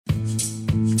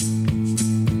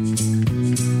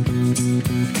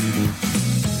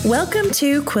Welcome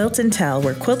to Quilt and Tell,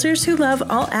 where quilters who love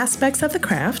all aspects of the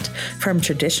craft, from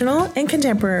traditional and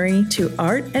contemporary to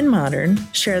art and modern,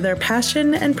 share their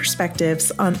passion and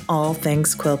perspectives on all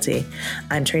things quilty.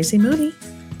 I'm Tracy Mooney.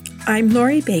 I'm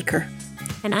Lori Baker.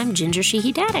 And I'm Ginger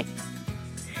Sheehy Daddick.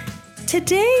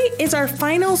 Today is our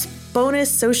final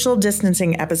bonus social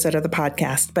distancing episode of the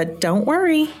podcast, but don't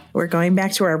worry, we're going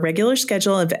back to our regular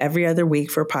schedule of every other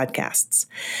week for podcasts.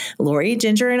 Lori,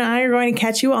 Ginger, and I are going to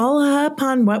catch you all up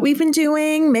on what we've been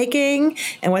doing, making,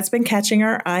 and what's been catching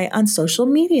our eye on social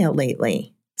media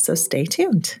lately. So stay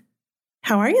tuned.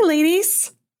 How are you,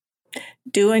 ladies?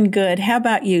 Doing good. How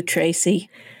about you, Tracy?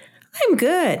 I'm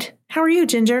good. How are you,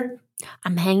 Ginger?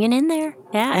 I'm hanging in there.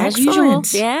 Yeah, Excellent. As usual.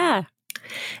 Yeah.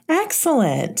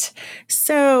 Excellent.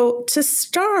 So to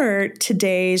start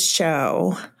today's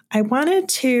show, I wanted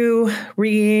to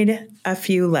read a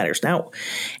few letters. Now,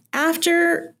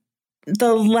 after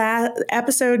the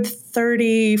episode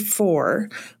 34,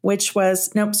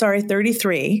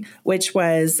 33, which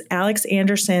was Alex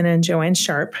Anderson and Joanne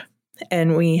Sharp,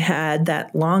 and we had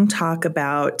that long talk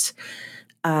about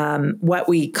what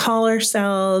we call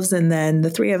ourselves, and then the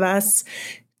three of us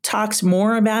talked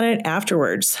more about it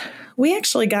afterwards. We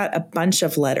actually got a bunch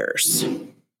of letters.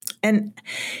 And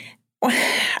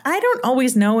I don't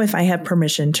always know if I have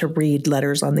permission to read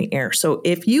letters on the air. So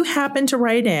if you happen to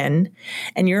write in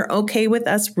and you're okay with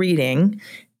us reading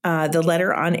the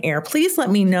letter on air, please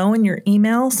let me know in your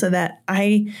email so that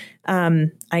I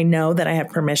know that I have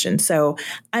permission. So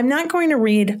I'm not going to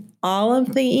read all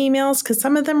of the emails because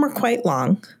some of them are quite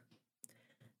long.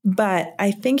 But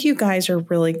I think you guys are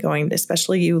really going to,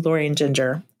 especially you, Lori and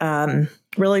Ginger,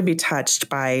 really be touched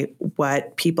by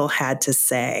what people had to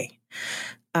say.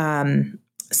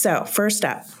 So first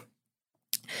up,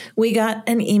 we got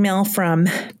an email from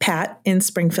Pat in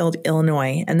Springfield,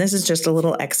 Illinois, and this is just a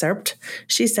little excerpt.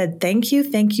 She said, "Thank you,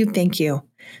 thank you, thank you.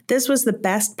 This was the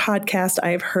best podcast I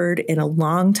have heard in a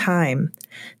long time.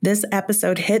 This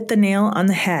episode hit the nail on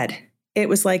the head. It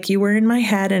was like you were in my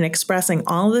head and expressing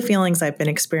all the feelings I've been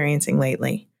experiencing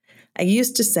lately. I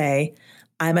used to say,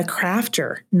 I'm a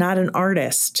crafter, not an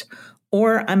artist,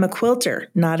 or I'm a quilter,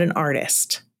 not an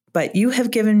artist. But you have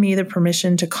given me the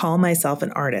permission to call myself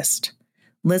an artist.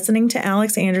 Listening to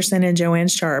Alex Anderson and Joanne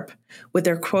Sharp with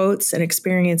their quotes and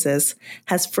experiences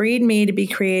has freed me to be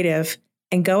creative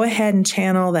and go ahead and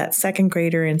channel that second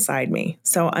grader inside me.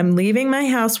 So I'm leaving my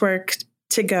housework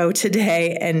to go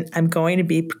today, and I'm going to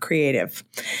be creative.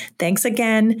 Thanks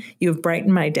again. You've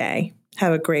brightened my day.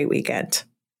 Have a great weekend."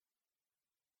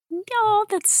 Oh,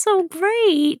 that's so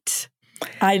great.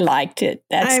 I liked it.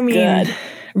 That's good.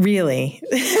 Really.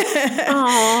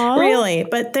 Really.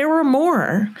 But there were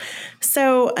more.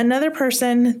 So another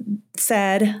person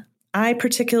said, "I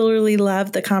particularly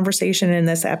love the conversation in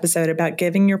this episode about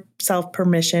giving yourself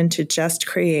permission to just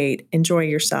create, enjoy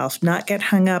yourself, not get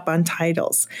hung up on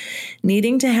titles,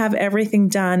 needing to have everything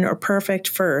done or perfect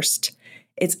first.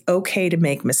 It's okay to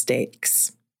make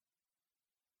mistakes."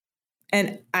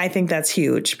 And I think that's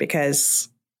huge because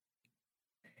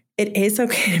it is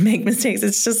okay to make mistakes.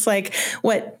 It's just like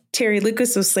what Terry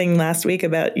Lucas was saying last week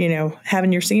about,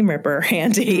 having your seam ripper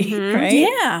handy, right?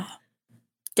 Yeah.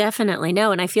 Definitely.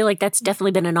 No, and I feel like that's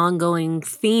definitely been an ongoing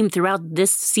theme throughout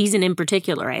this season in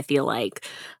particular, I feel like,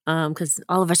 because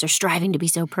all of us are striving to be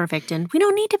so perfect, and we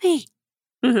don't need to be.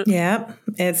 Yeah,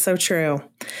 it's so true.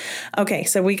 Okay,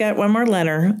 so we got one more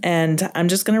letter, and I'm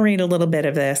just going to read a little bit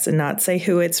of this and not say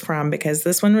who it's from because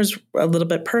this one was a little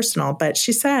bit personal. But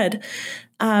she said,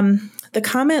 the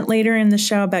comment later in the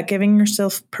show about giving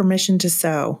yourself permission to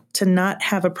sew, to not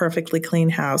have a perfectly clean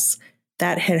house,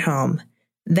 that hit home.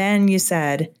 Then you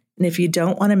said, and if you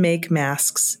don't want to make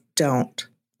masks, don't.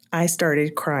 I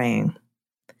started crying.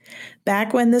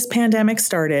 Back when this pandemic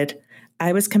started,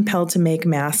 I was compelled to make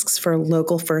masks for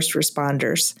local first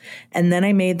responders, and then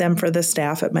I made them for the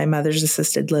staff at my mother's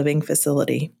assisted living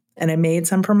facility, and I made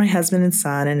some for my husband and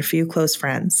son and a few close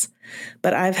friends.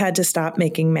 But I've had to stop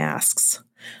making masks.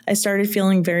 I started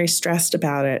feeling very stressed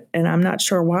about it, and I'm not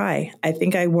sure why. I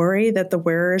think I worry that the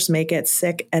wearers may get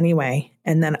sick anyway,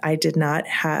 and then I did not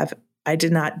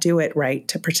do it right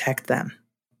to protect them.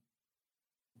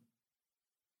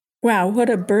 Wow,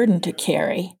 what a burden to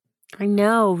carry. I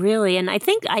know, really. And I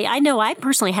think I know I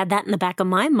personally had that in the back of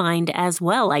my mind as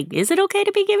well. Like, is it okay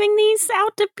to be giving these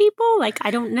out to people? Like, I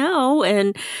don't know.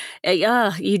 And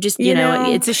you just, you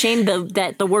know, it's a shame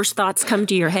that the worst thoughts come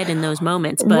to your head in those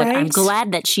moments. But right. I'm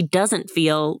glad that she doesn't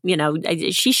feel,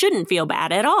 she shouldn't feel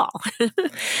bad at all.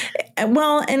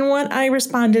 Well, and what I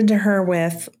responded to her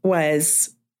with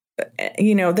was,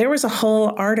 there was a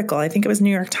whole article, I think it was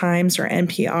New York Times or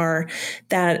NPR,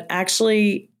 that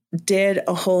actually did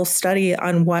a whole study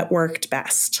on what worked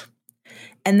best.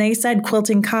 And they said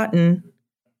quilting cotton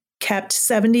kept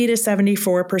 70 to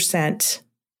 74%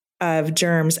 of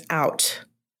germs out.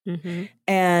 Mm-hmm.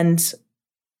 And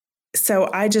so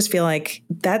I just feel like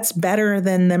that's better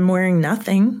than them wearing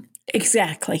nothing.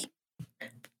 Exactly.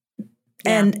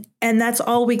 And that's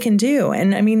all we can do.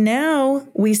 And I mean, now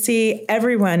we see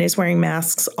everyone is wearing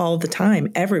masks all the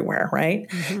time, everywhere, right?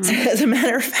 Mm-hmm. So as a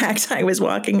matter of fact, I was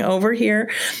walking over here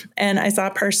and I saw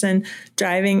a person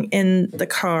driving in the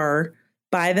car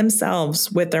by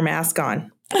themselves with their mask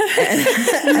on. And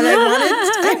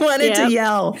I wanted to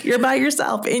yell, you're by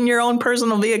yourself in your own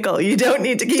personal vehicle. You don't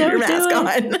need to keep your mask on.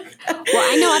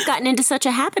 Well, I know I've gotten into such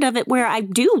a habit of it where I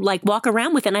do like walk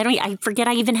around with it and I forget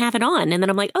I even have it on. And then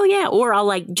I'm like, oh yeah. Or I'll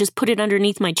like just put it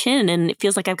underneath my chin and it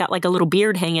feels like I've got like a little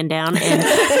beard hanging down and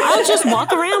I'll just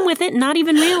walk around with it and not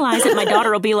even realize it. My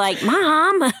daughter will be like,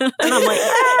 Mom. And I'm like,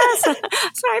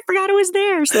 sorry, I forgot it was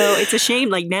there. So it's a shame.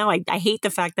 Like now I hate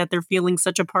the fact that they're feeling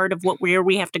such a part of where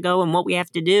we have to go and what we have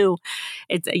to do.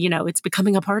 It's, it's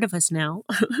becoming a part of us now.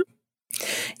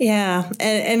 Yeah.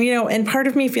 And part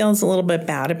of me feels a little bit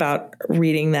bad about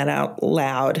reading that out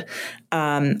loud.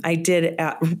 I did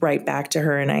write back to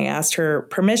her and I asked her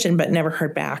permission, but never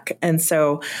heard back. And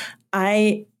so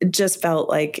I just felt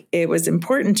like it was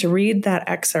important to read that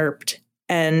excerpt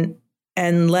and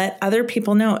let other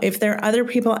people know. If there are other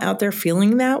people out there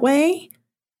feeling that way,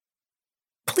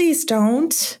 please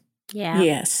don't. Yeah.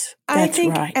 Yes. I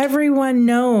think everyone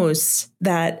knows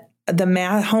that the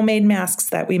homemade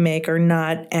masks that we make are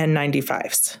not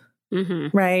N95s, mm-hmm.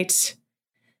 right?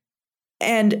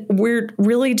 And we're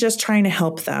really just trying to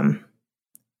help them.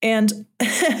 And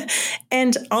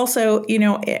and also,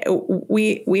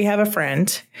 we have a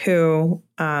friend who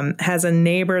has a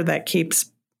neighbor that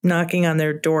keeps knocking on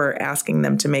their door asking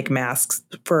them to make masks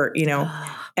for,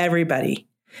 everybody.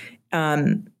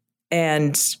 And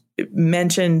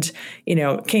mentioned,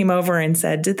 came over and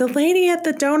said, did the lady at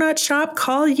the donut shop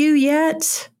call you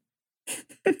yet?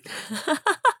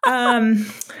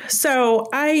 So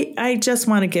I just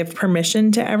want to give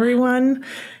permission to everyone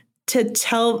to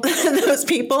tell those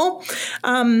people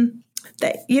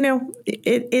that,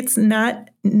 it's not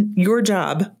your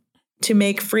job to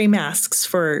make free masks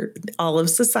for all of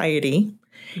society.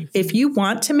 Mm-hmm. If you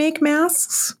want to make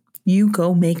masks, you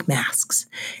go make masks.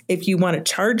 If you want to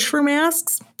charge for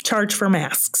masks, charge for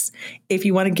masks. If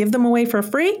you want to give them away for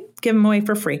free, give them away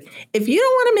for free. If you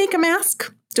don't want to make a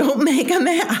mask, don't make a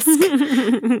mask.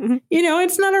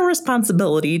 It's not a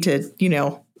responsibility to,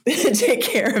 take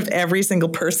care of every single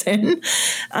person.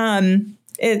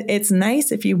 It's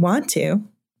nice if you want to,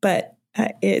 but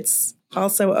it's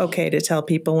also okay to tell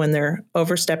people when they're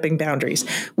overstepping boundaries.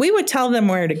 We would tell them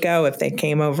where to go if they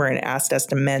came over and asked us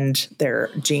to mend their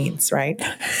jeans, right?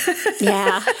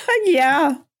 Yeah.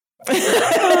 Yeah.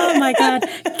 Oh my God.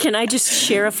 Can I just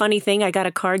share a funny thing? I got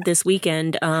a card this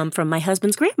weekend from my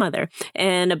husband's grandmother.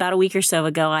 And about a week or so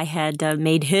ago, I had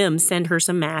made him send her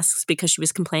some masks because she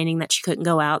was complaining that she couldn't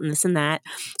go out and this and that.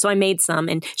 So I made some,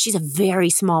 and she's a very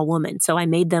small woman. So I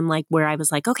made them like where I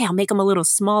was like, okay, I'll make them a little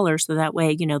smaller so that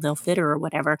way, they'll fit her or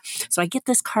whatever. So I get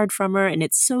this card from her and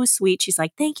it's so sweet. She's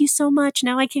like, thank you so much.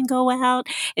 Now I can go out.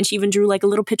 And she even drew like a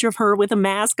little picture of her with a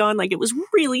mask on. Like it was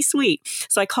really sweet.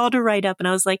 So I called her right up and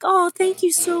I was like, oh, thank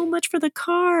you so much for the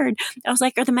card. I was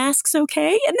like, are the masks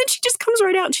okay? And then she just comes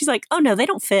right out and she's like, oh no, they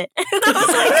don't fit. And I was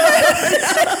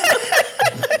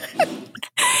like,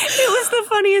 it was the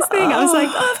funniest thing. I was like,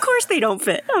 oh, of course they don't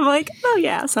fit. I'm like, oh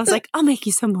yeah. So I was like, I'll make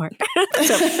you some more.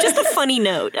 So just a funny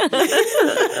note.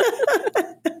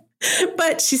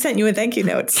 But she sent you a thank you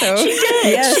note. So she did.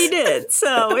 Yes. She did.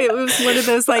 So it was one of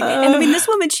those and I mean, this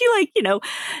woman, she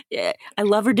I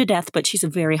love her to death, but she's a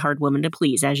very hard woman to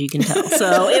please, as you can tell.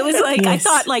 So it was like, yes. I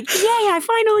thought like, yay, I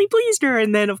finally pleased her.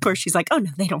 And then of course she's like, oh no,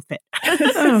 they don't fit.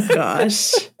 Oh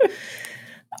gosh.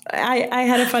 I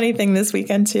had a funny thing this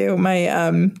weekend too. My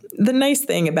the nice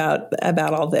thing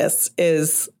about all this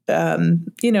is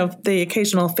the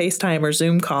occasional FaceTime or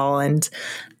Zoom call, and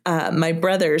my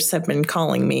brothers have been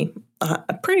calling me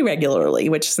pretty regularly,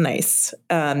 which is nice.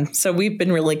 So we've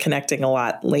been really connecting a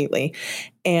lot lately,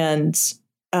 and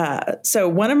so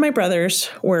one of my brothers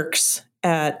works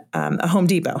at a Home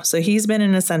Depot. So he's been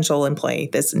an essential employee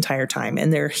this entire time,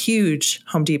 and they're huge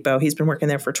Home Depot. He's been working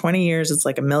there for 20 years. It's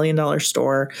like $1 million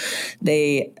store.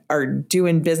 They are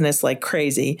doing business like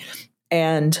crazy.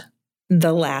 And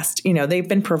they've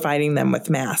been providing them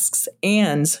with masks,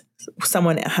 and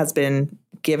someone has been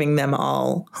giving them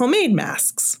all homemade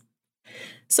masks.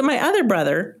 So my other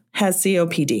brother has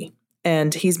COPD,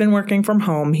 and he's been working from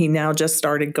home. He now just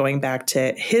started going back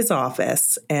to his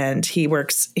office, and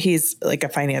he's like a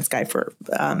finance guy for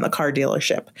a car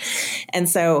dealership. And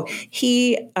so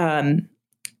he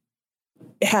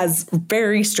has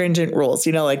very stringent rules,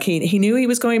 like he knew he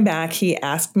was going back. He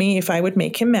asked me if I would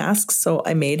make him masks. So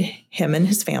I made him and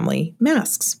his family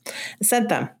masks and sent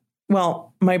them.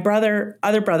 Well, my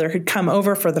other brother had come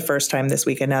over for the first time this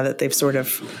weekend, now that they've sort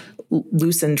of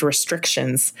loosened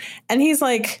restrictions. And he's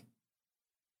like,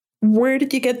 "Where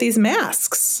did you get these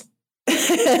masks?"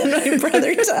 And my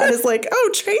brother Todd is like, "Oh,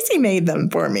 Tracy made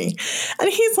them for me." And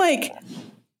he's like,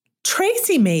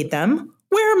 "Tracy made them?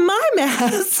 Where are my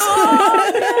masks?"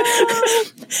 Oh, no.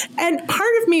 And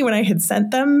part of me, when I had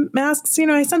sent them masks,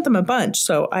 I sent them a bunch.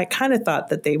 So I kind of thought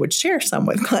that they would share some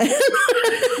with Glenn.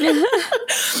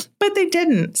 But they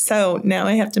didn't. So now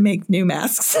I have to make new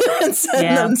masks and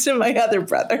send them to my other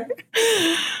brother.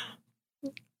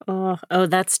 Oh,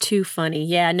 that's too funny.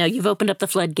 Yeah, no, you've opened up the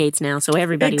floodgates now, so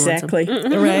everybody wants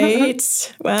them.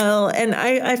 Right? Well, and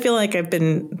I feel like I've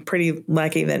been pretty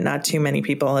lucky that not too many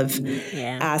people have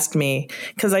asked me,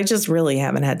 because I just really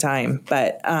haven't had time.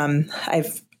 But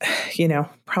I've,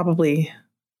 probably...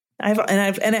 now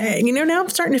I'm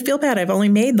starting to feel bad. I've only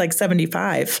made like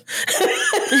 75.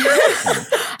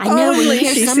 I know when you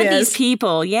hear some of these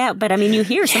people, but I mean, you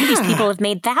hear some of these people have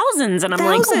made thousands, and I'm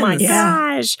like, oh my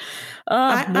gosh.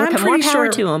 I'm pretty sure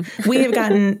to them. We have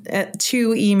gotten 2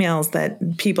 emails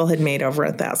that people had made over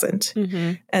 1,000.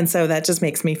 Mm-hmm. And so that just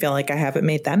makes me feel like I haven't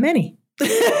made that many. But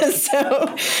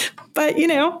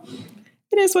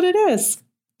it is what it is.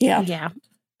 Yeah. Yeah.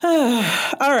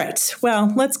 All right.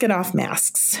 Well, let's get off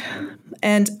masks.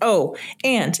 And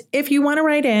if you want to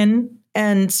write in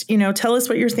and, tell us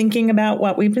what you're thinking about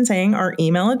what we've been saying, our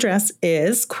email address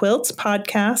is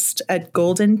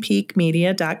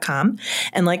quiltpodcast@goldenpeakmedia.com.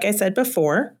 And like I said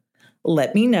before,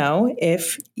 let me know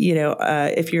if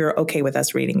you're okay with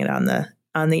us reading it on the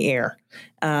air,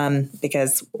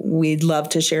 because we'd love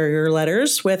to share your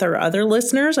letters with our other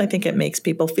listeners. I think it makes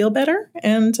people feel better,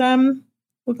 and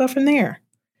we'll go from there.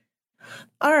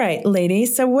 All right,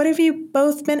 ladies. So what have you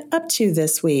both been up to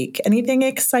this week? Anything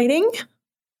exciting?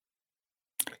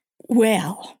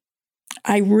 Well,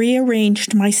 I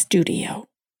rearranged my studio.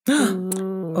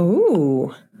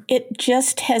 Oh. It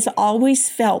just has always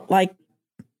felt like,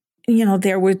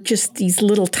 there were just these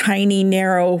little tiny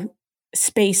narrow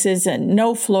spaces and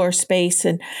no floor space.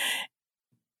 And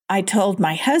I told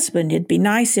my husband it'd be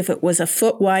nice if it was a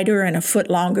foot wider and a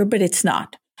foot longer, but it's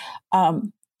not.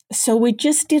 So we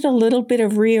just did a little bit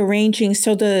of rearranging.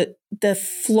 So the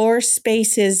floor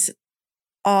space is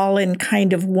all in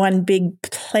kind of one big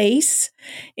place.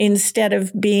 Instead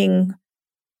of being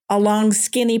a long,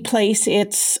 skinny place,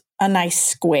 it's a nice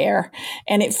square.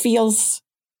 And it feels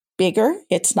bigger.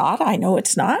 It's not. I know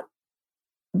it's not.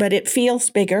 But it feels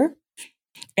bigger.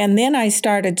 And then I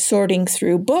started sorting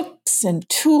through books and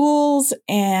tools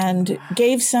and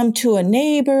gave some to a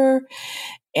neighbor.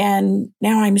 And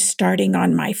now I'm starting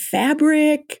on my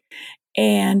fabric,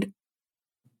 and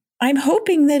I'm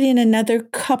hoping that in another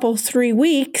 3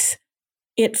 weeks,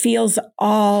 it feels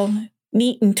all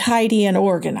neat and tidy and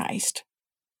organized.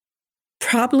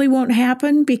 Probably won't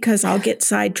happen because I'll get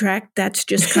sidetracked. That's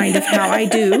just kind of how I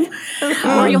do.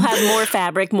 Or you'll have more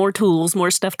fabric, more tools,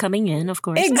 more stuff coming in, of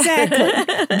course. Exactly.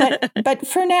 But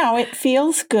for now, it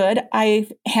feels good. I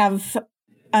have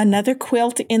another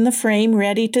quilt in the frame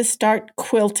ready to start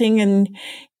quilting, and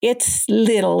it's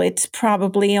little. It's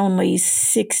probably only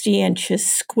 60 inches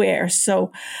square,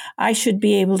 so I should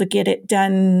be able to get it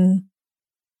done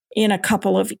in a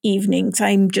couple of evenings.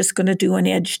 I'm just going to do an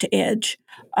edge to edge,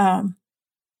 and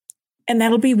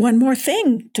that'll be one more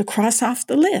thing to cross off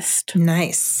the list.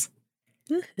 Nice.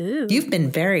 Woo-hoo. You've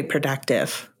been very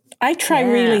productive. I try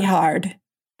really hard.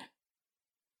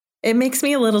 It makes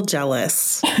me a little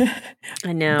jealous.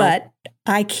 I know. But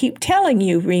I keep telling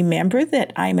you, remember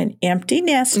that I'm an empty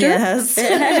nester. Yes.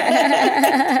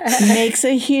 Makes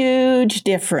a huge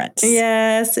difference.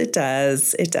 Yes, it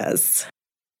does. It does.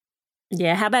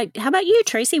 Yeah. How about you,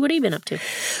 Tracy? What have you been up to?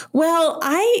 Well,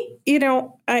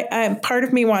 I part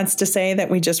of me wants to say that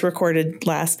we just recorded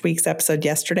last week's episode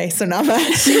yesterday, so not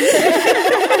much.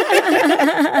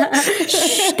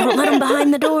 Shh, don't let them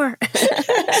behind the door.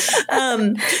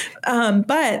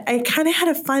 But I kind of had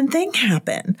a fun thing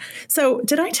happen. So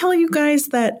did I tell you guys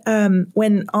that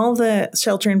when all the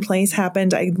shelter in place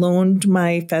happened, I loaned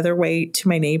my featherweight to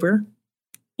my neighbor?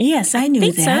 Yes, I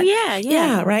knew that. So, yeah.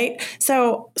 Yeah, right.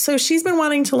 So she's been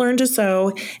wanting to learn to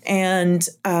sew, and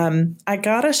I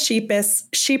got a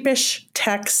sheepish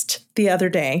text the other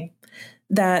day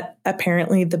that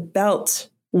apparently the belt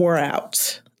wore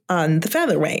out on the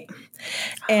featherweight.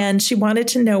 and she wanted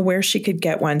to know where she could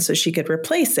get one so she could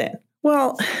replace it.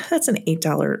 Well, that's an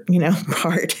 $8,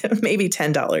 part, maybe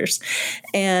 $10.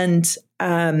 And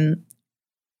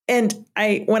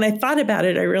when I thought about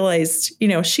it, I realized,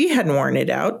 she hadn't worn it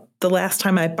out. The last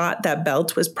time I bought that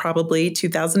belt was probably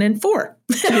 2004.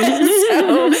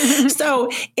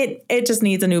 so it just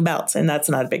needs a new belt, and that's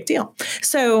not a big deal.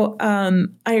 So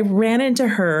I ran into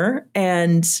her,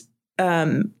 and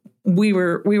we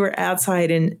were outside,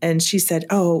 and she said,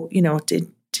 "Oh,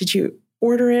 did you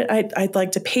order it? I'd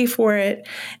like to pay for it."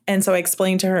 And so I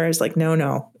explained to her, I was like,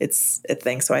 no, it's a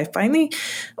thing. So I finally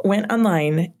went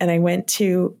online, and I went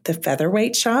to the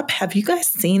Featherweight shop. Have you guys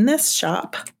seen this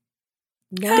shop?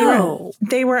 No.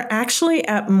 They were actually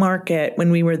at market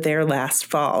when we were there last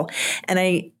fall.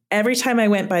 And every time I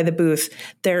went by the booth,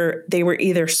 they were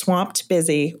either swamped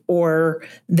busy, or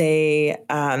they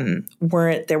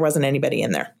there wasn't anybody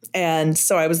in there. And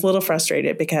so I was a little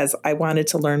frustrated because I wanted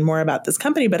to learn more about this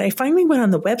company, but I finally went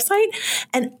on the website,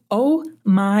 and oh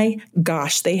my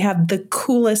gosh, they have the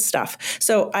coolest stuff.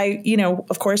 So I,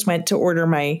 of course, went to order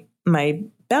my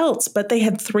belts, but they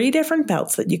had 3 different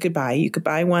belts that you could buy. You could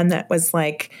buy one that was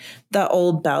like the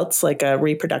old belts, like a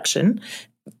reproduction.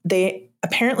 They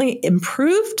apparently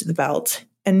improved the belt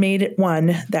and made it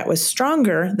one that was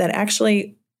stronger, that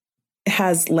actually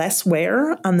has less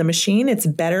wear on the machine. It's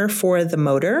better for the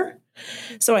motor.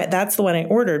 So that's the one I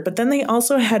ordered. But then they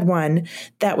also had one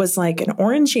that was like an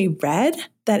orangey red,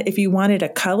 that if you wanted a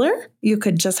color, you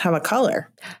could just have a color.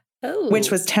 Oh. Which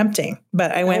was tempting,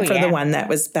 but I went for the one that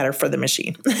was better for the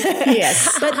machine.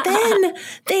 Yes. But then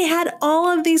they had all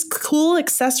of these cool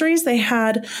accessories. They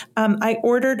had, I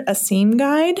ordered a seam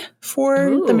guide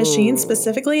for the machine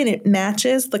specifically, and it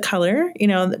matches the color,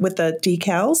 with the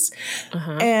decals.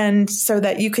 And so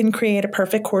that you can create a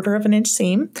perfect 1/4 inch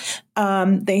seam.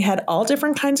 They had all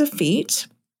different kinds of feet.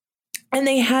 And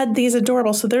they had these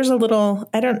adorable, so there's a little,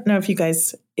 I don't know if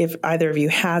either of you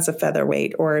has a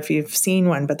Featherweight or if you've seen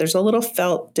one, but there's a little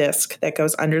felt disc that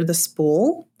goes under the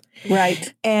spool.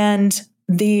 Right. And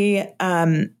they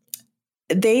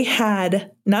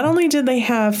had, not only did they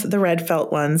have the red felt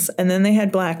ones, and then they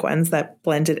had black ones that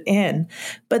blended in,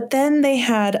 but then they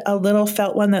had a little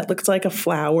felt one that looked like a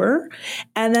flower.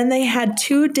 And then they had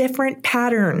 2 different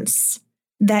patterns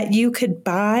that you could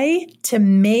buy to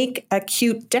make a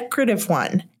cute decorative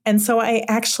one. And so I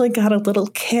actually got a little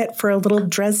kit for a little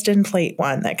Dresden plate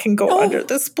one that can go under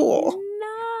the spool.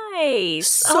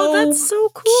 Nice. That's so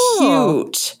cool.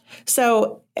 Cute.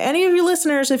 So any of you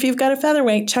listeners, if you've got a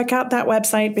Featherweight, check out that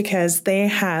website, because they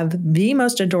have the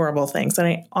most adorable things. And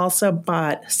I also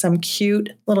bought some cute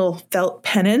little felt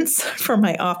pennants for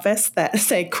my office that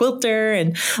say quilter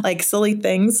and like silly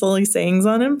sayings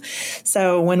on them.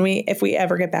 So if we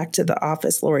ever get back to the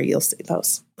office, Lori, you'll see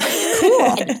those.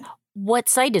 Cool. What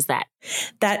site is that?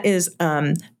 That is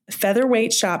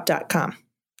featherweightshop.com.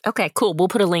 Okay, cool. We'll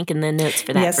put a link in the notes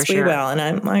for that. Yes, for sure. we will.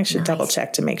 And I should double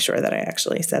check to make sure that I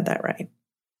actually said that right.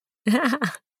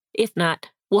 If not,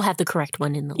 we'll have the correct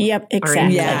one in the link. Yep,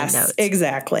 exactly. Yes,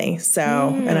 exactly. So,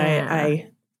 and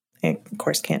I of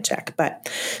course can't check, but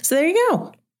so there you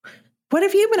go. What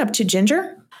have you been up to,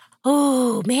 Ginger?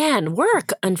 Oh, man,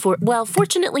 work.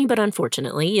 Fortunately, but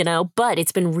unfortunately, but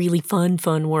it's been really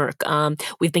fun work.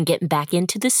 We've been getting back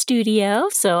into the studio.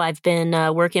 So I've been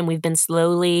working. We've been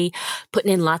slowly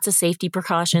putting in lots of safety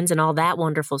precautions and all that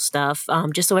wonderful stuff,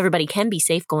 just so everybody can be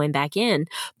safe going back in.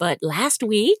 But last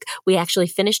week, we actually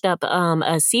finished up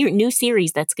a new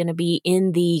series that's going to be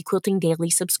in the Quilting Daily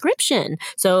subscription.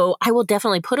 So I will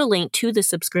definitely put a link to the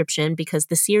subscription, because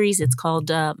the series, it's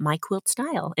called My Quilt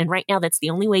Style. And right now, that's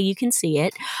the only way you can see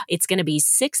it. It's going to be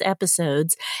 6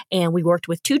 episodes, and we worked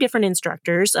with 2 different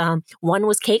instructors. One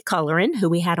was Kate Cullerin, who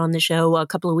we had on the show a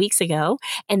couple of weeks ago,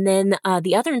 and then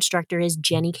the other instructor is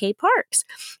Jenny K. Parks.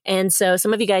 And so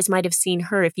some of you guys might have seen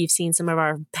her if you've seen some of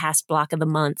our past block of the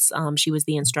months. She was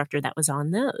the instructor that was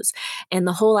on those. And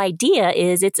the whole idea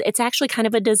is it's actually kind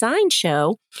of a design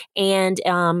show, and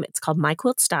it's called My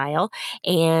Quilt Style.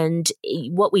 And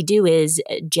what we do is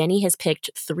Jenny has picked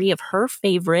 3 of her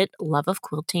favorite Love of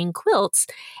Quilting quilts,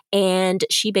 and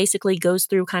she basically goes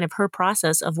through kind of her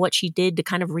process of what she did to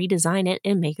kind of redesign it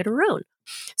and make it her own.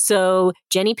 So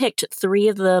Jenny picked 3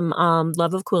 of them,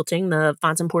 Love of Quilting, the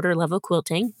Fonz and Porter Love of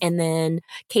Quilting, and then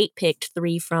Kate picked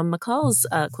 3 from McCall's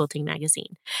Quilting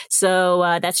magazine.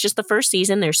 So that's just the first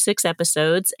season. There's 6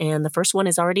 episodes, and the first one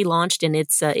is already launched, and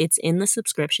it's in the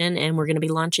subscription, and we're going to be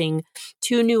launching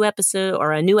a new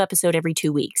episode every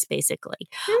 2 weeks, basically.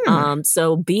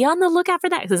 So be on the lookout for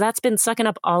that, because that's been sucking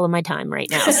up all of my time right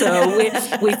now. So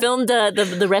we filmed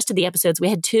the rest of the episodes. We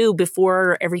had 2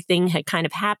 before everything had kind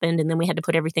of happened, and then we had to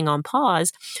put everything on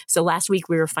pause. So last week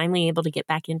we were finally able to get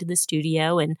back into the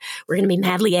studio, and we're going to be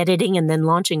madly editing and then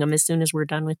launching them as soon as we're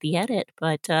done with the edit.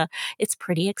 But it's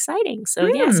pretty exciting. So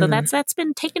yeah, so that's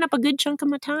been taking up a good chunk of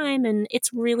my time, and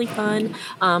it's really fun.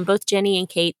 Both Jenny and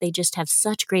Kate, they just have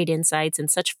such great insights and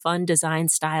such fun design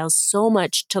styles. So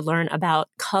much to learn about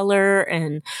color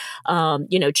and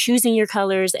choosing your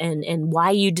colors and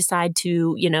why you decide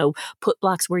to put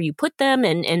blocks where you put them,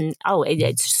 and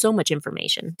it's so much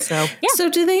information. So yeah. So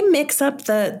do they mix up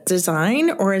the design,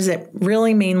 or is it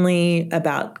really mainly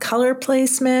about color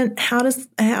placement? How is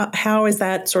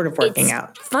that sort of working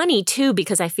out? Funny too,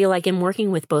 because I feel like in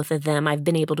working with both of them, I've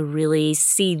been able to really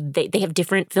see they have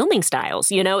different filming styles.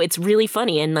 It's really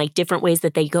funny, and like different ways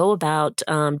that they go about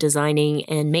designing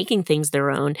and making things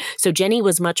their own. So Jenny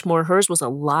was much more, hers was a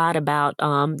lot about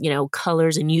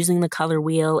colors and using the color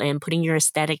wheel and putting your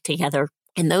aesthetic together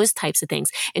and those types of things.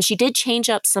 And she did change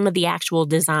up some of the actual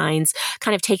designs,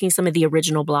 kind of taking some of the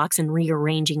original blocks and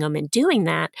rearranging them and doing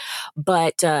that.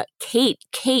 But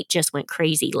Kate just went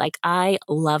crazy. Like, I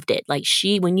loved it. Like,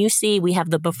 when you see, we have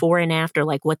the before and after,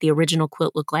 like what the original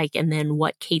quilt looked like and then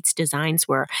what Kate's designs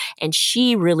were. And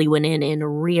she really went in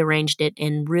and rearranged it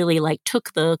and really like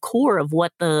took the core of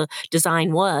what the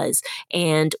design was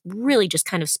and really just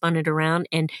kind of spun it around.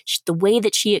 And the way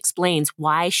that she explains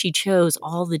why she chose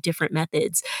all the different methods,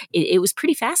 it was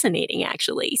pretty fascinating,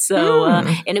 actually. So,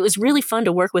 and it was really fun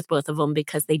to work with both of them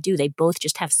because they both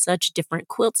just have such different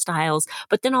quilt styles,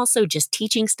 but then also just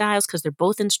teaching styles because they're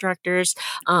both instructors.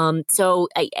 So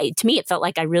to me, it felt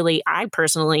like I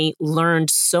personally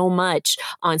learned so much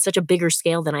on such a bigger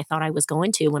scale than I thought I was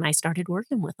going to when I started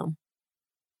working with them.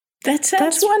 That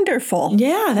sounds wonderful.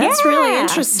 Yeah, that's really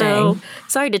interesting. So,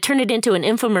 sorry to turn it into an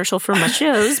infomercial for my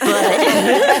shows, but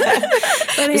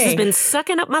this has been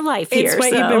sucking up my life here. It's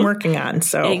what you've been working on.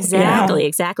 So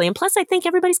Exactly. And plus, I think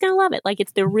everybody's going to love it. Like,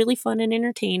 they're really fun and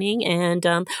entertaining. And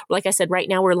like I said, right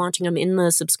now we're launching them in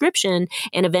the subscription.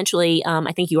 And eventually,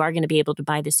 I think you are going to be able to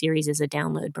buy the series as a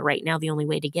download. But right now, the only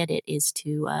way to get it is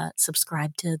to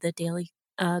subscribe to the daily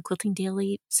Quilting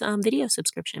Daily video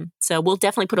subscription. So we'll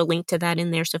definitely put a link to that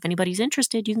in there. So if anybody's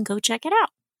interested, you can go check it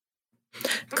out.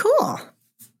 Cool.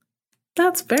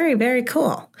 That's very, very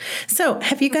cool. So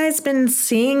have you guys been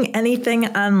seeing anything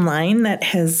online that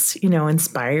has,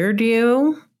 inspired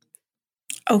you?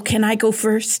 Oh, can I go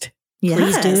first?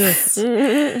 Yes. Please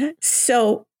do.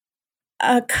 So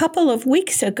a couple of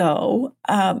weeks ago,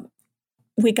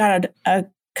 we got a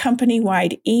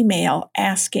company-wide email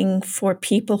asking for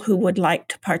people who would like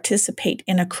to participate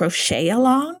in a crochet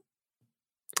along.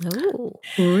 Oh,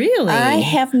 really? I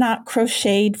have not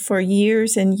crocheted for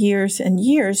years and years and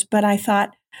years, but I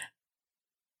thought,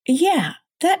 yeah,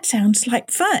 that sounds like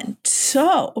fun.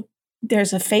 So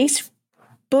there's a Facebook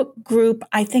group,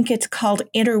 I think it's called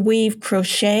Interweave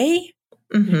Crochet.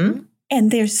 Mm-hmm.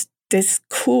 And there's this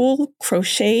cool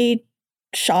crochet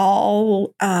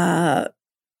shawl,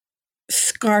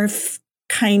 scarf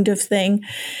kind of thing.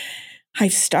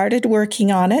 I've started working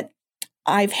on it.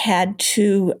 I've had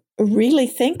to really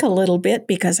think a little bit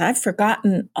because I've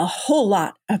forgotten a whole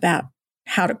lot about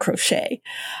how to crochet.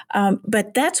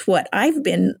 But that's what I've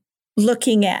been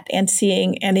looking at and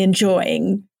seeing and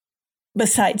enjoying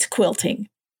besides quilting.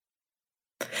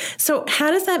 So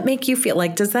how does that make you feel?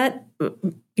 Like, does that,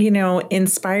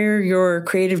 inspire your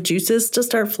creative juices to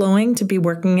start flowing, to be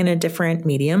working in a different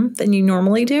medium than you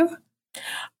normally do?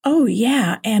 Oh,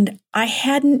 yeah. And I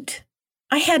hadn't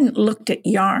looked at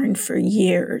yarn for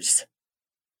years.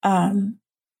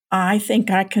 I think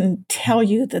I can tell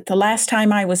you that the last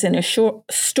time I was in a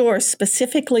store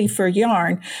specifically for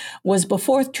yarn was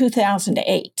before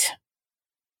 2008.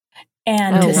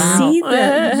 And see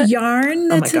the yarn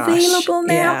that's available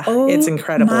now, it's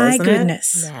incredible, my isn't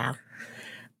goodness. It? Yeah.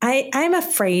 I'm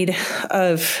afraid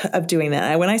of doing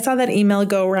that. When I saw that email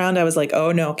go around, I was like,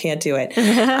 oh no, can't do it.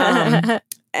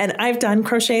 And I've done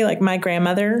crochet, like my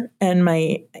grandmother and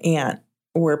my aunt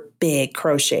were big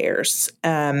crocheters.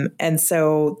 And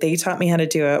so they taught me how to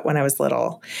do it when I was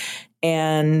little.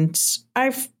 And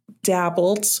I've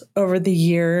dabbled over the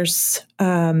years,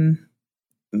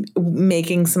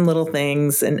 making some little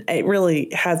things, and it really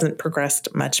hasn't progressed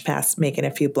much past making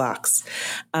a few blocks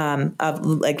of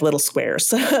like little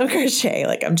squares of crochet.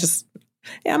 Like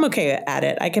I'm okay at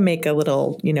it. I can make a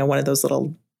little, one of those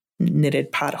little knitted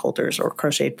pot holders or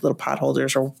crocheted little pot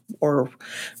holders or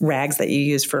rags that you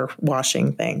use for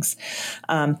washing things.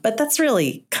 But that's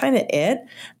really kind of it.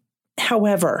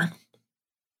 However,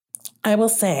 I will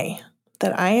say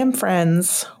that I am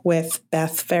friends with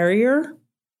Beth Ferrier.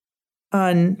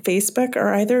 on Facebook.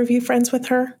 Are either of you friends with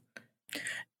her?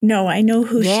 No, I know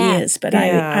who she is, but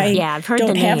I I've heard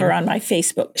don't the have name. her on my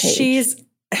Facebook page.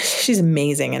 She's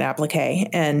amazing in applique,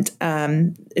 and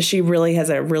she really has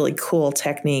a really cool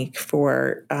technique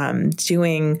for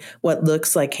doing what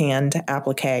looks like hand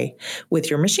applique with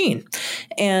your machine.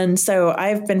 And so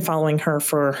I've been following her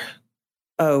for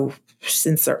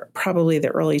since probably the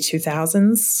early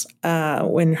 2000s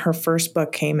when her first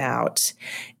book came out,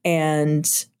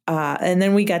 and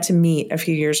then we got to meet a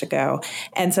few years ago.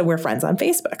 And so we're friends on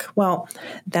Facebook. Well,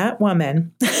 that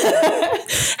woman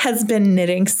has been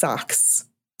knitting socks.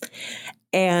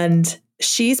 And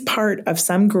she's part of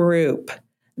some group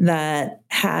that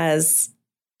has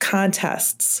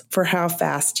contests for how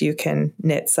fast you can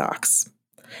knit socks.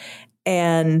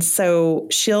 And so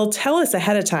she'll tell us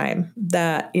ahead of time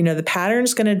that, the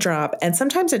pattern's going to drop. And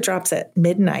sometimes it drops at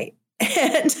midnight.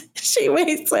 And she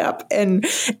wakes up and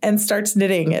starts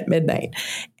knitting at midnight.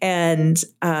 And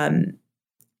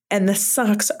the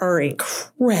socks are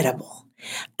incredible.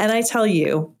 And I tell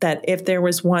you that if there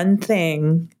was one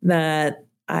thing that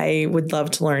I would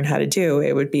love to learn how to do,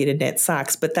 it would be to knit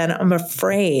socks. But then I'm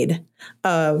afraid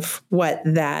of what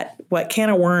can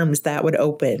of worms that would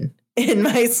open in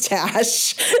my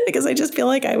stash, because I just feel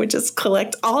like I would just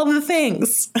collect all the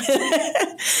things.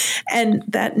 And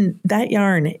that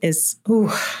yarn is,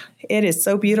 it is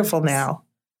so beautiful now.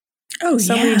 Oh,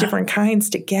 so many different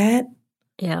kinds to get.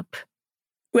 Yep.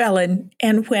 Well,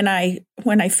 and when I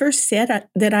first said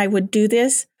that I would do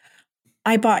this,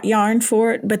 I bought yarn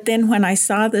for it. But then when I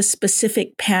saw the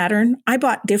specific pattern, I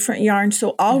bought different yarn.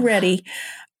 So already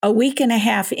a week and a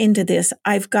half into this,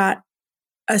 I've got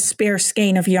a spare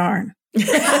skein of yarn.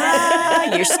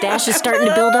 Your stash is starting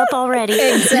to build up already.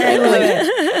 Exactly.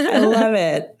 I love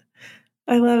it.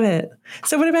 I love it.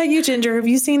 So what about you, Ginger? Have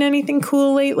you seen anything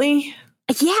cool lately?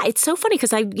 Yeah, it's so funny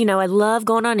because I love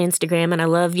going on Instagram and I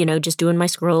love, just doing my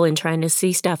scroll and trying to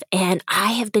see stuff. And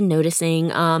I have been noticing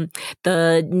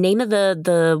the name of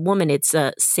the woman, it's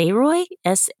Saroy,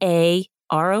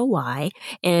 Saroy,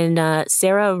 and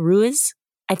Sarah Ruiz,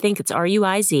 I think it's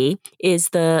Ruiz, is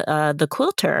the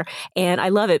quilter. And I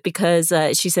love it because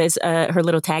she says her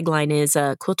little tagline is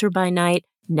quilter by night,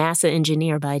 NASA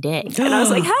engineer by day. And I was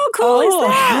like, how cool is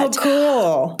that? How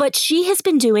cool. But she has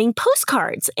been doing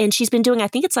postcards, and she's been doing, I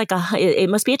think it's like it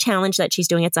must be a challenge that she's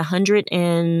doing. It's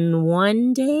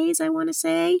 101 days, I want to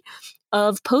say,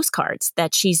 of postcards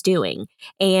that she's doing,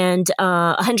 and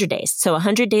 100 days. So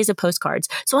 100 days of postcards.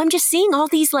 So I'm just seeing all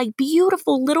these like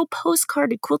beautiful little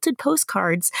quilted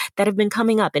postcards that have been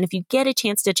coming up. And if you get a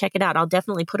chance to check it out, I'll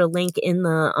definitely put a link in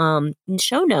the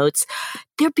show notes.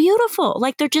 They're beautiful.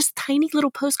 Like they're just tiny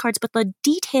little postcards, but the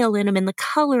detail in them and the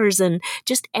colors and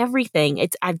just everything.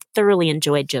 I've thoroughly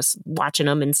enjoyed just watching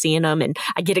them and seeing them. And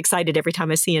I get excited every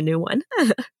time I see a new one.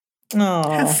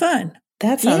 Oh, have fun.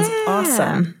 That sounds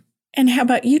awesome. And how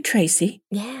about you, Tracy?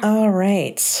 Yeah. All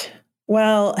right.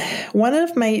 Well, one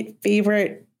of my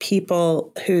favorite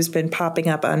people who's been popping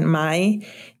up on my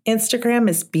Instagram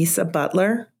is Bisa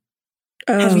Butler.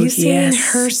 Oh, have you seen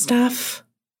her stuff?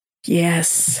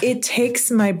 Yes. It takes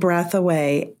my breath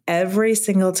away every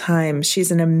single time.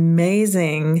 She's an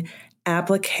amazing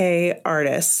applique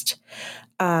artist.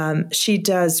 She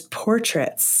does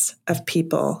portraits of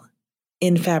people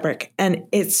in fabric, and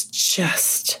it's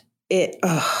just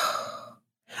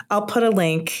I'll put a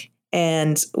link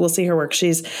and we'll see her work.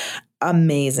 She's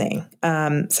amazing.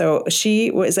 So she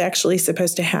was actually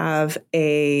supposed to have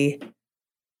a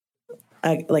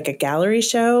gallery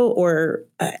show, or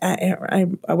I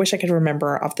wish I could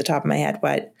remember off the top of my head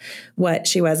what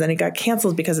she was, and it got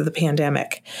canceled because of the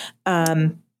pandemic.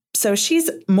 So she's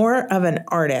more of an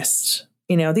artist.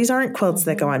 These aren't quilts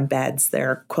that go on beds.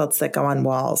 They're quilts that go on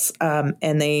walls,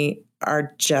 and they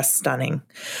are just stunning.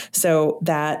 So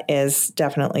that is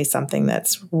definitely something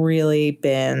that's really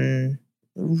been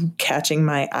catching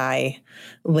my eye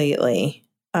lately.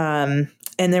 And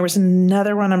there was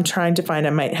another one I'm trying to find.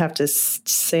 I might have to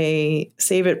save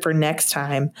it for next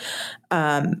time.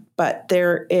 But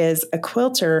there is a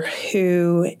quilter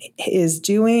who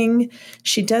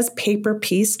she does paper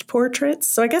pieced portraits.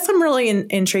 So I guess I'm really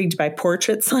intrigued by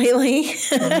portraits lately.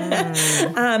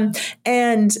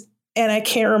 And I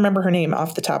can't remember her name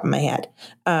off the top of my head.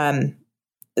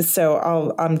 So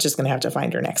I'm just going to have to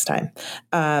find her next time.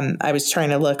 I was trying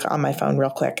to look on my phone real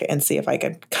quick and see if I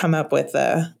could come up with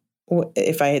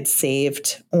if I had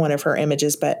saved one of her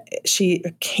images, but she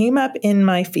came up in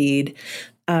my feed.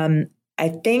 I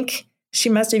think she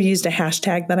must have used a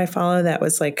hashtag that I follow that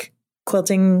was like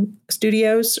Quilting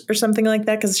Studios or something like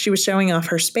that, because she was showing off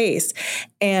her space.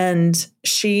 And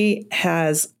she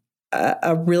has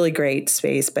a really great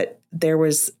space, but there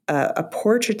was a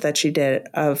portrait that she did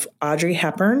of Audrey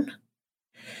Hepburn,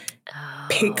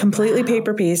 completely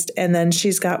paper pieced. And then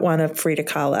she's got one of Frida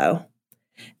Kahlo.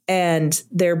 And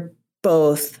they're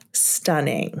both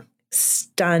stunning.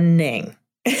 So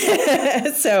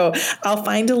I'll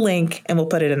find a link and we'll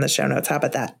put it in the show notes. How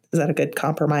about that? Is that a good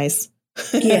compromise?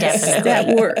 Yes,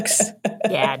 that works.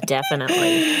 Yeah,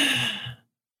 definitely.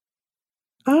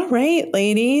 All right,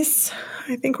 ladies.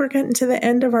 I think we're getting to the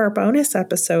end of our bonus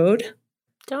episode.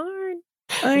 Darn.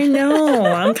 I know.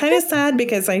 I'm kind of sad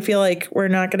because I feel like we're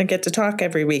not going to get to talk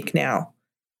every week now.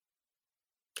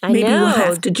 Maybe we'll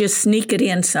have to just sneak it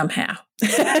in somehow.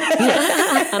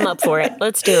 I'm up for it.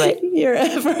 Let's do it. You're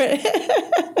up for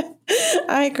it.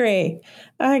 I agree.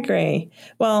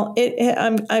 Well,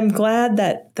 I'm glad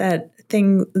that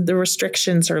the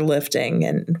restrictions are lifting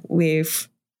and we're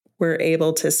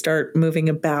able to start moving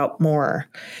about more.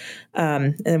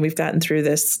 And we've gotten through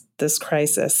this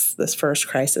crisis, this first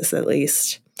crisis at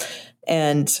least.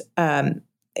 And I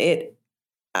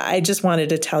just wanted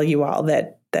to tell you all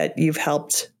that you've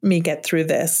helped me get through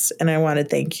this. And I want to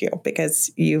thank you because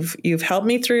you've helped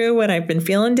me through when I've been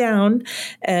feeling down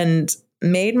and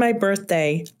made my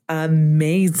birthday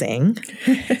amazing.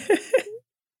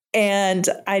 And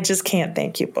I just can't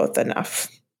thank you both enough.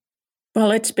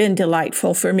 Well, it's been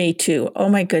delightful for me too. Oh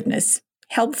my goodness.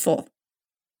 Helpful.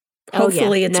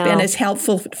 Hopefully it's been as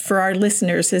helpful for our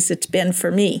listeners as it's been for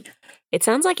me. It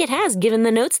sounds like it has, given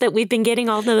the notes that we've been getting,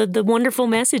 all the wonderful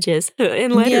messages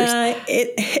and letters. Yeah,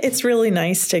 it's really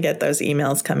nice to get those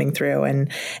emails coming through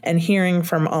and hearing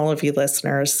from all of you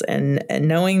listeners and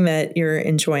knowing that you're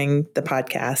enjoying the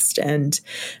podcast and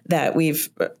that we've,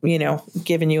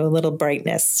 given you a little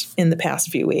brightness in the past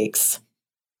few weeks.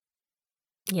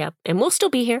 Yep. And we'll still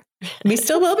be here. We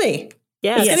still will be.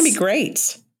 Yeah. It's going to be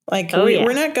great.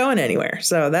 We're not going anywhere.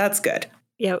 So that's good.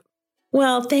 Yep.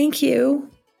 Well, thank you.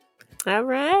 All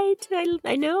right.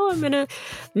 I know I'm going to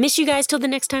miss you guys till the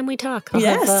next time we talk. I'll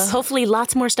have, hopefully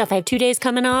lots more stuff. I have 2 days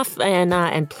coming off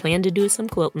and plan to do some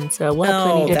quilting. So we'll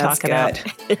have plenty to talk about.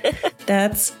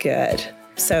 That's good.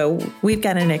 So we've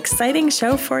got an exciting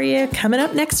show for you coming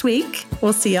up next week.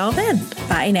 We'll see y'all then.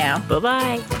 Bye now.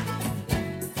 Bye-bye.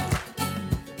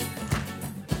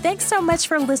 Thanks so much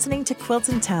for listening to Quilt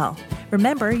and Tell.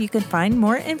 Remember, you can find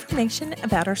more information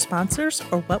about our sponsors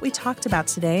or what we talked about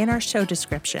today in our show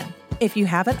description. If you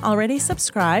haven't already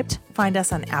subscribed, find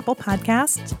us on Apple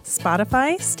Podcasts,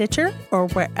 Spotify, Stitcher, or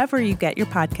wherever you get your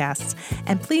podcasts.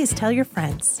 And please tell your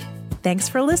friends. Thanks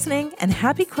for listening and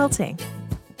happy quilting.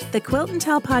 The Quilt and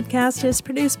Tell podcast is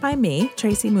produced by me,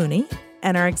 Tracy Mooney,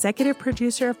 and our executive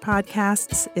producer of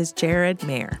podcasts is Jared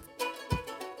Mayer.